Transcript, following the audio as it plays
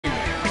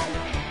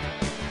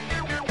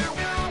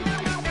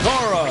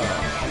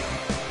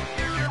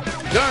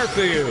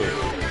Garfield.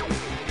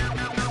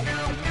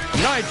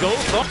 Nigel,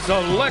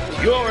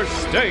 select your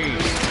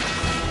stage.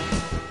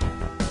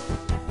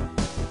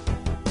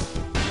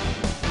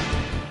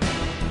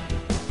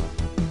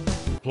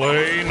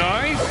 Play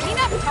nice.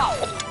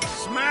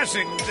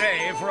 Smashing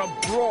day for a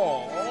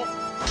brawl.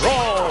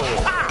 Brawl.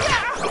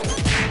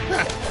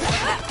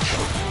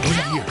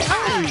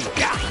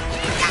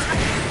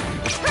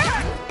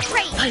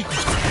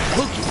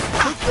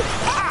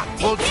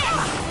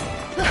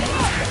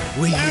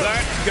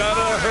 That's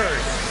gotta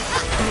hurt.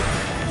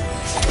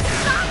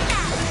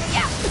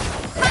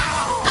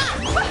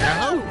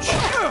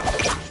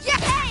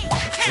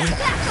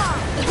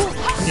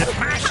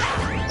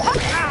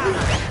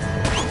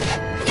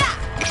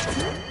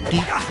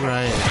 Deep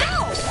fried.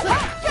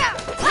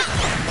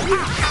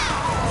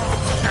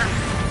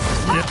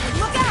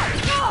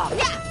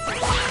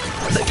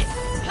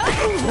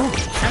 Look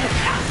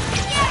out!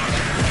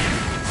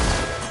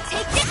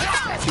 Take this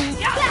out!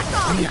 Back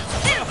off!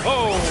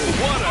 Oh,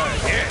 what a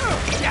hit!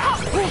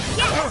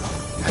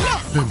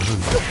 Take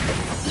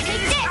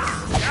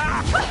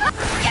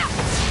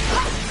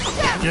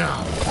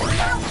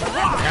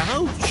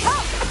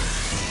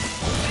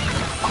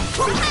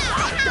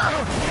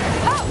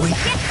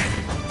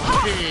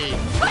this!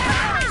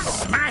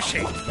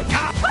 Smashing.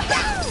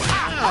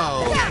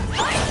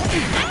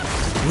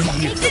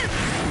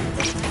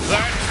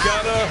 That's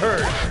gotta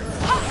hurt.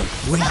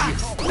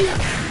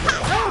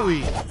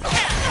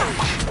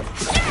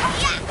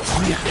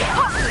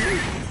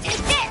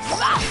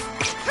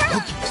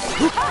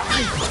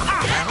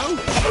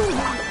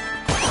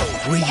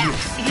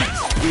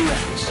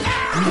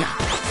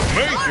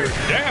 Major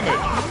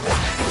damage.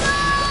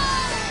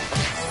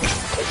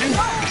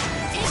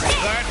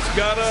 That's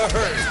gotta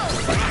hurt.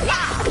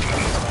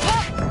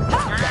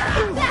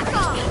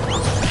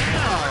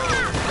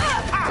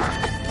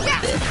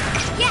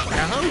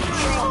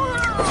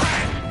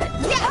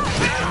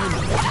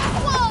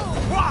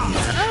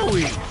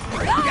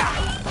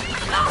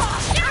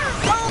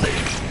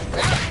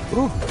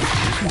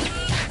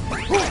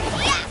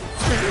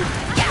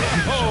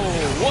 Oh,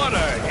 what a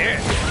hit!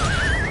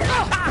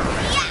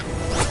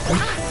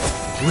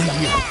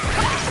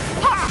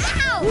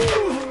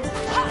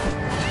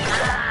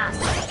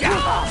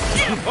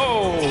 Oh,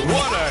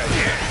 what a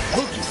hit!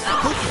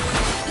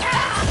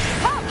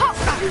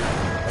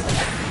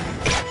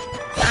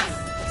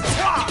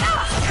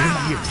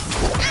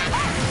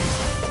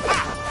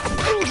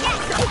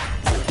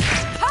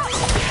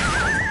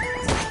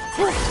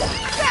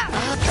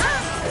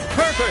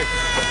 Perfect!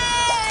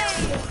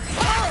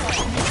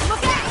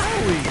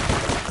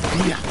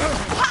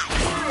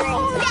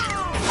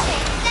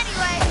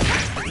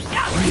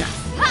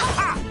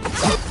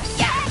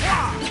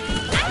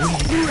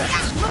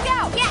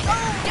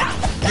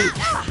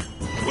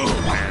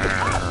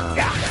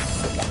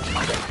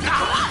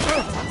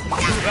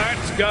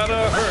 That's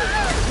gotta hurt.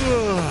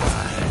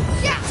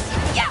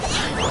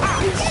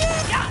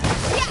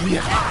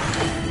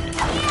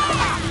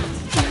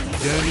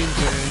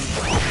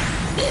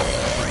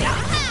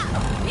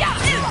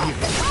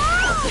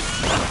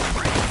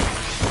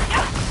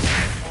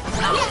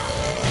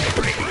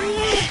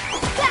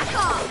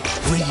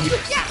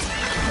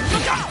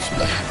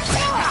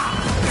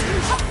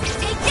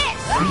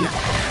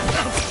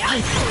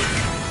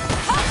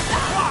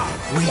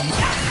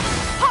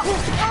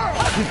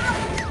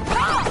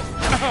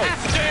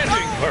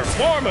 Outstanding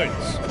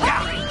performance!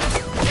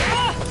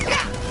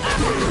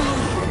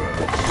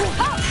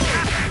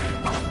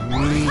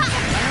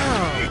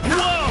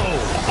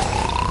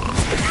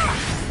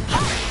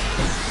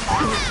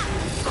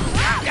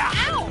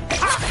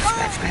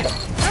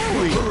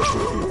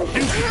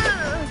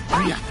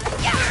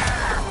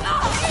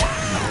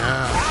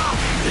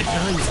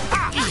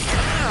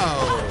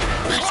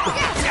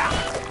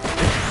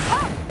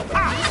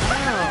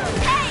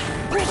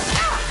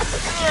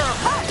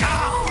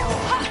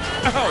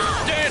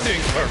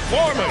 Outstanding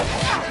performance!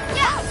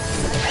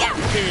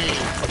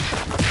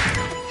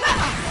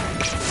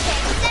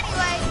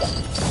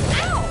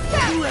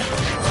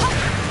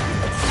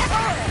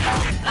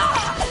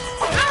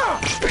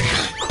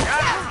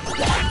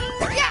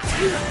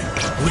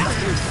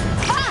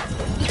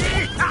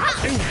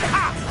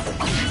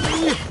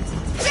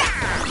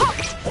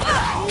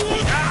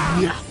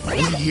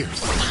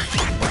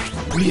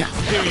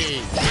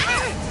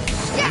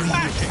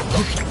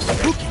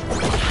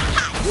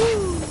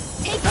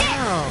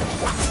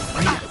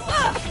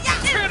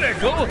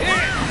 Critical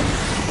hit!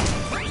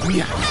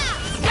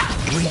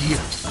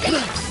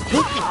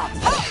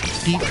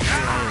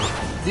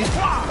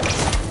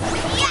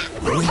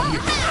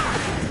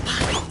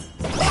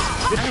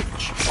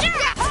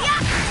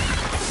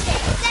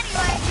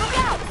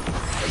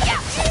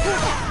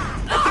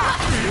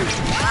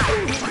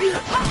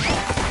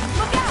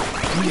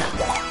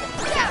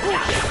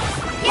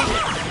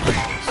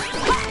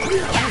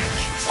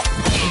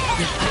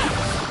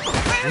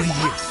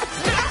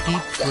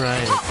 Deep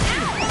fried.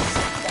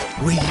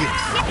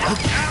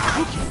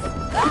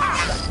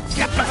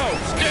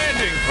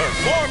 Outstanding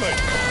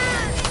performance!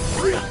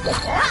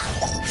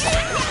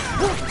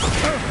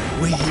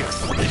 Wait here.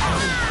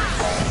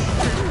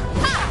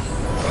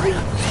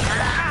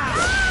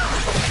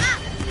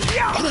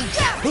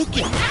 Hook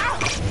it.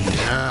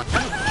 Yeah.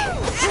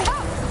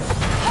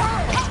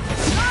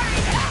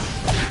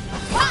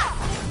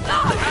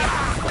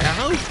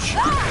 Ouch.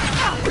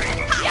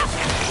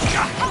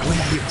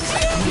 Wait here.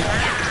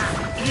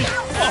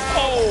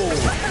 Oh!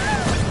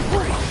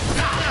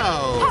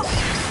 Ow.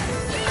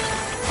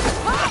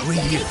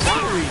 Wait here.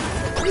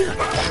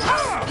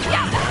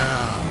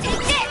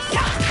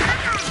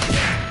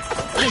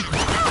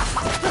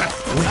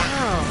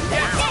 Wow.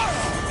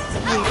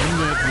 I'm not making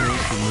my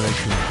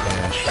compassion.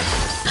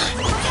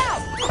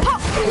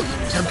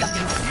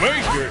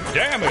 Major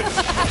damage!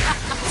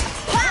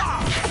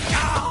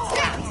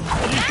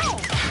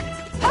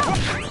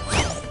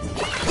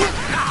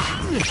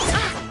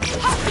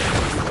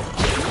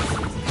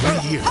 Right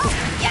here.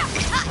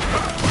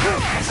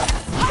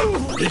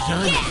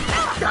 Design.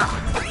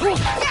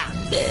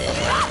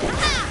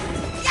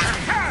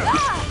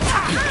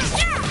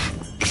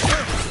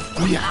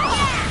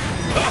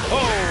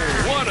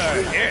 Oh, what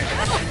a hit!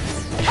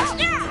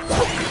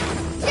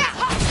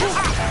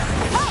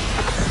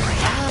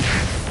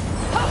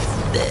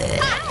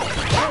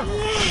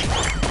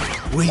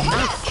 Wait.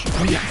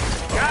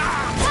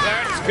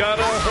 That's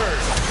gotta hurt!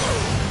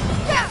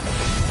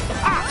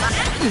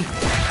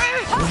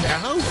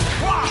 Out.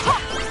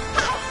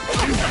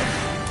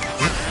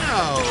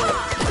 Wow.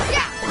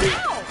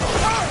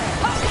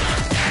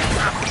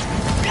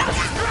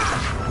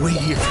 Wait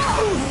here.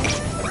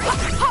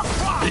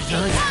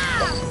 Design.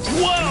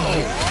 Whoa!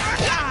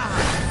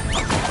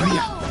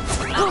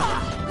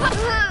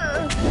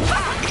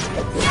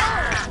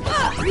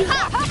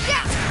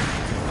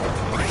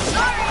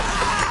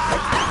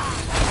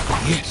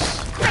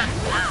 Yes.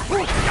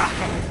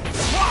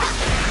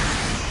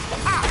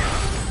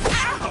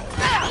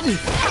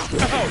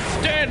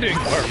 Outstanding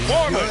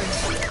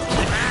performance!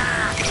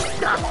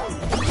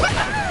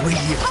 Wait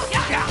here.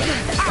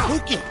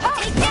 Hook it.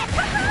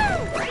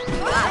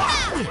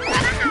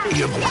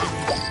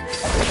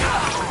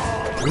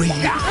 Wait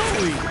here.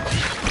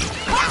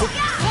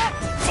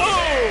 Oh!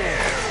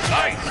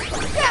 Nice!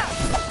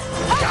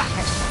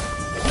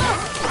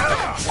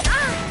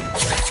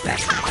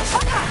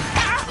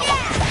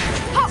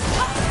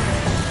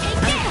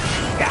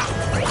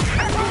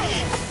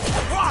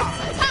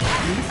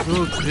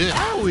 Okay.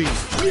 Owie.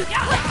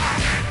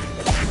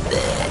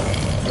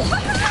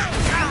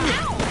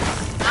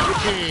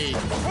 Okay.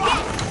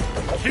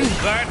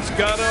 That's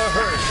gotta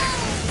hurt!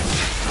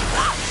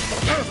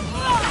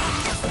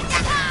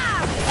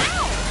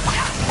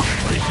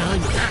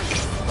 Design.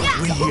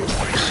 Wait here.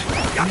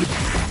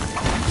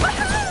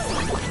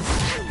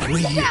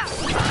 Wait here.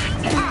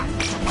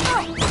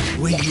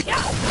 Wait here.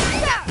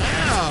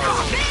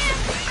 Ow.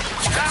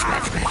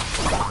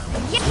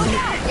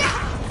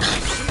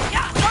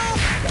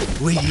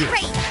 Wait here.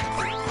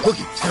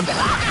 Okay, stand back.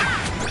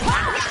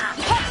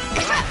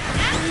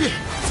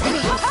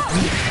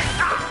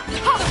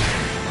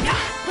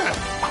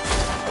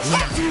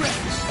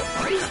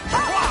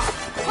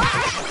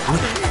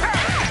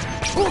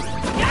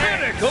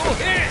 Critical hit! Critical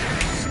hit!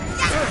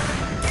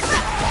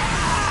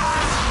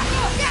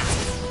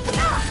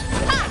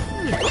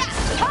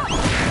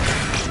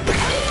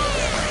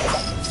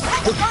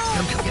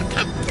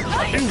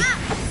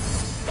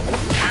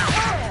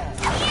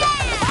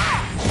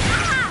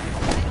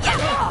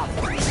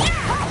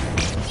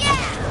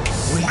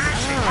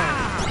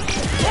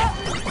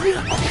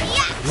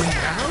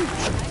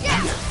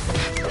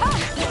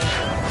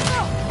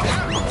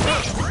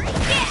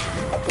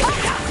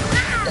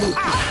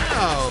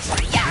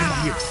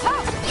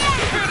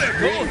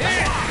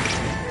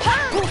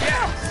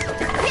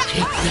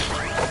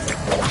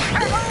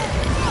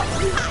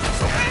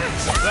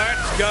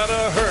 That's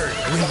gotta hurt!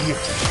 Wait here.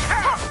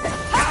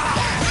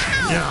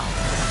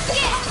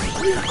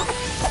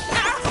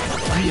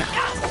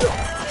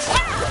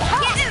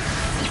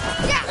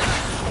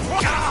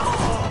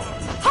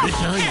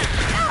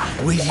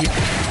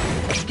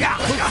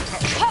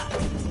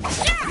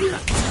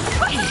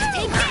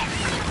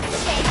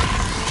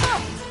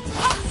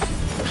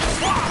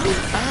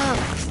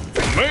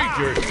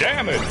 Major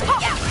damage!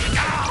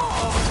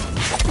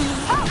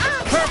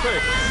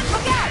 Perfect!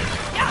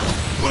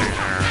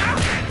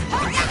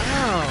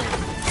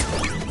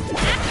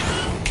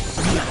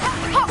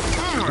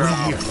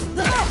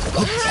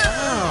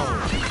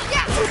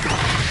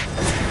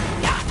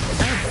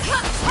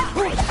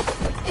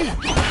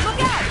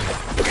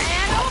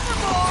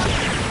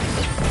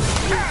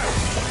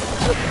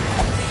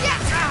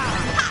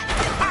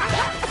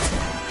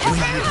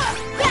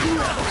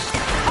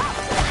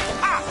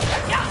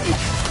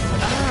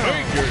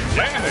 Major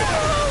damage!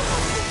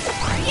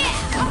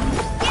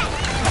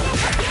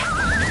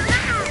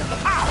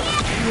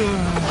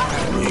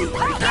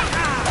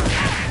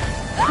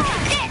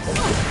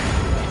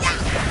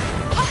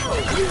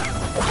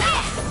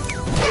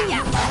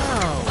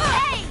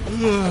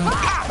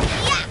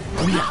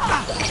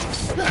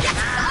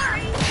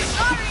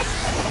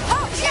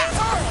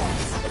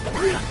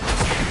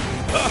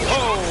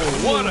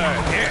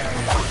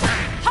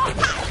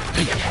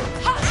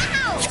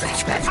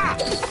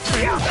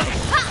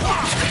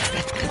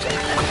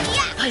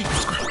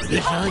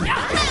 Lasagna.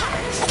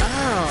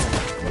 Ow.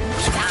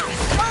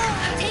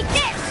 Take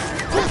this!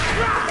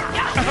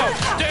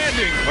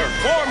 Outstanding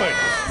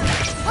performance!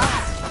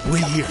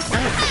 Wait here.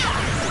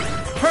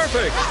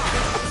 Perfect!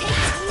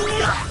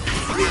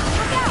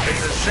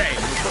 It's a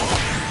shame.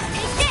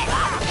 Take this!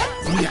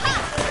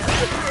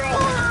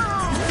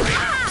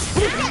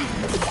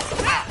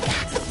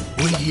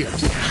 Wait here.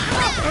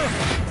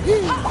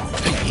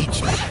 I hate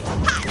you.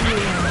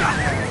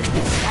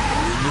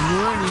 Good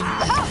morning.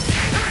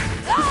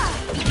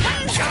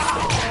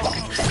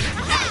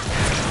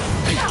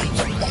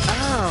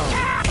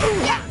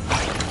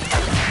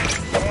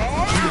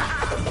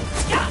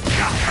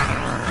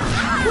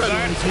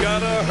 That's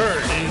gotta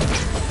hurt!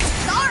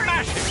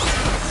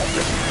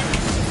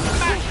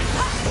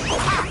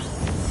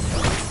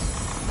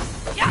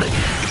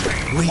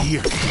 Wait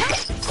here.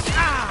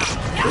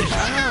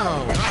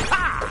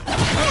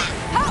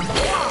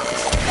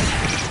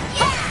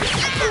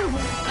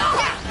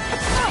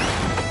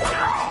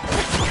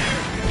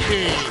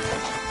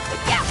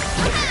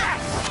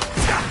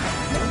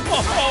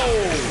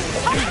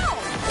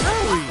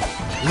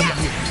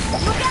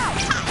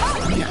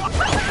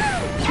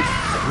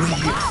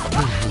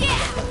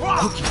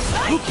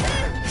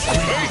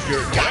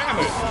 Major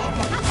damage!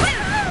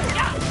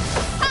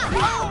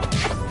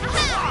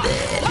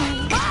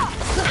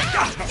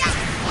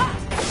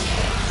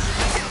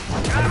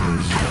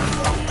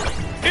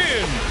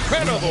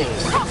 Incredible!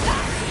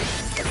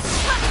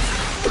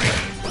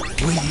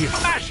 Wait here.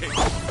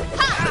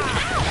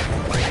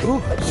 Oh,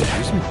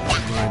 excuse me.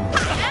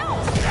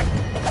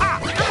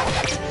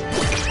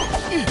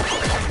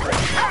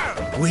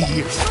 Wait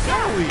here.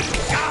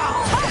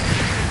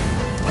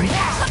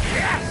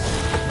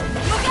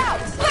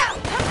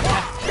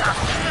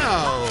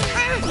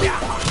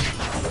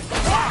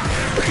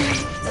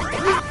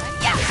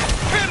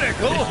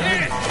 Critical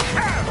hit!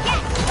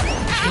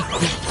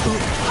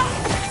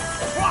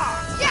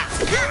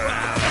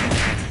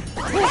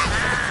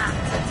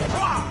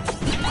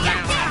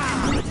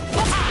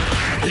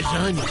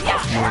 Lasagna.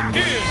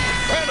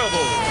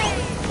 Incredible!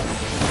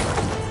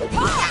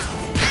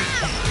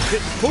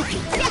 Pokey.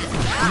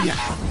 Yeah.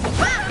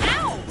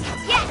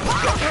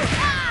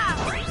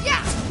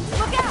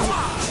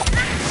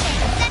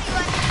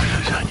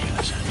 Lasagna,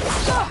 lasagna.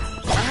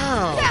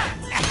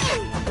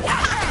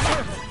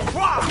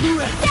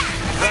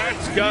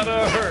 That's gotta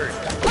hurt!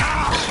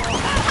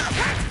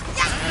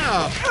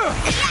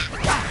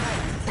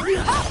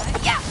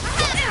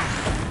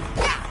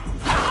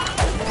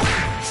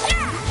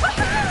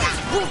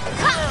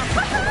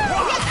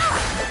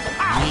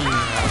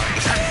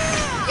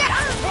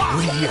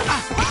 Wait here.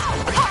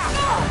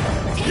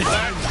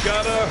 That's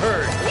gotta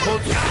hurt!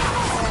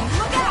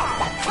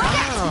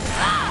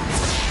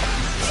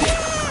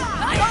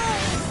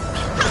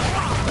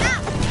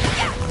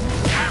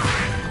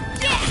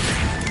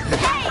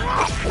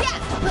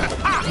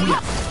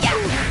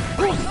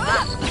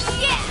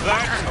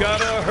 That's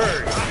gotta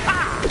hurt!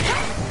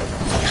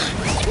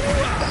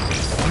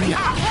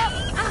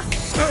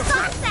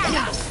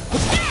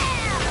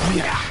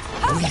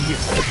 Wait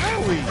here.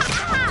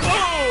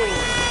 Oh!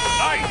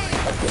 Nice!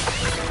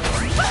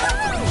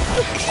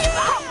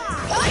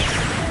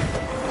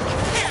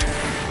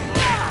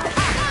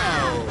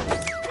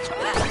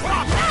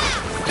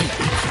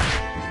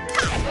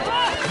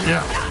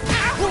 Yeah.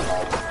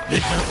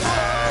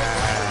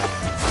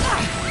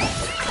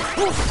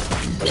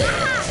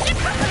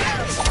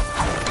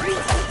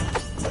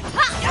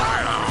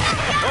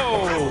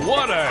 Oh,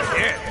 what a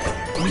hit!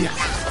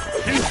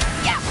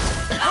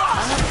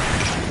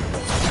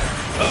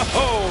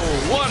 Oh,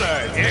 what a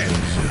hit!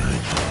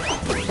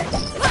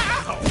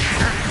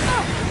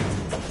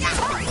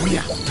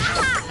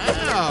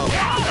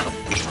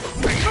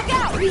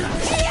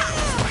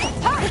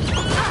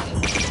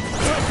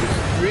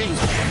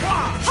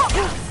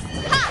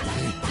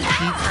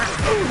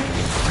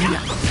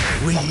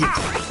 Wait here.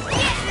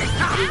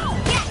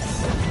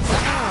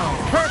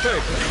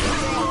 Perfect!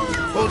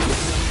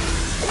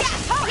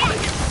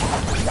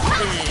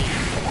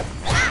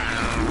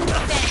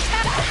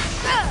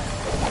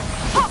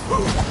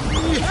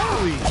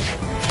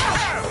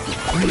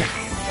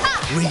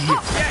 Wait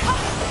here.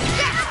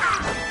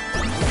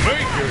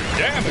 Major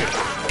damage!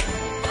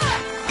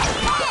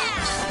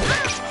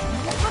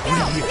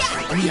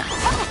 Wait here.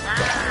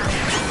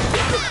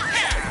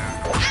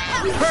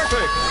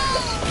 Perfect!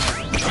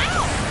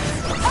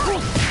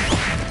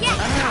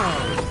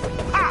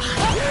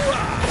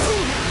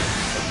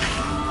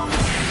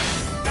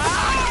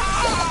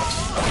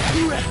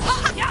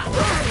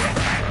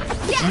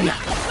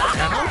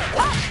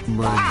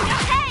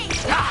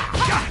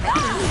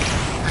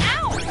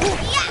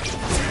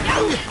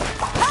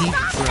 Keep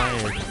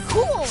trying.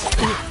 Cool!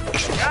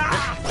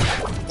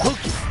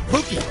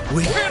 Hooky.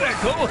 Wait.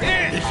 Critical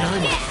hit!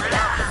 Lasagna.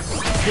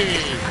 Hey.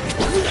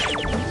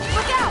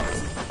 Look out!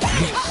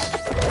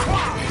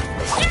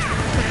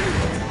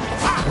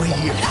 Wait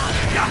here.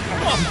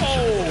 Oh!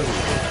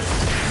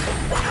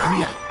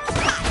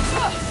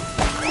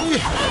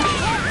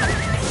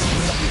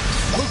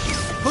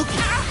 Hooky.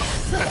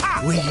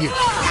 Wait here.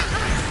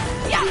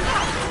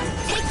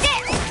 Take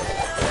this!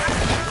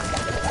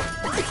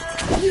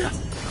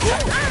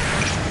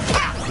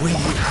 Wait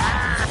here.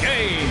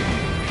 Game.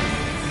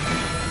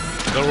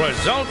 The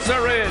results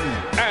are in,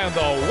 and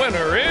the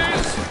winner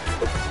is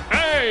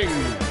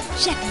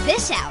Aang. Check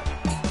this out.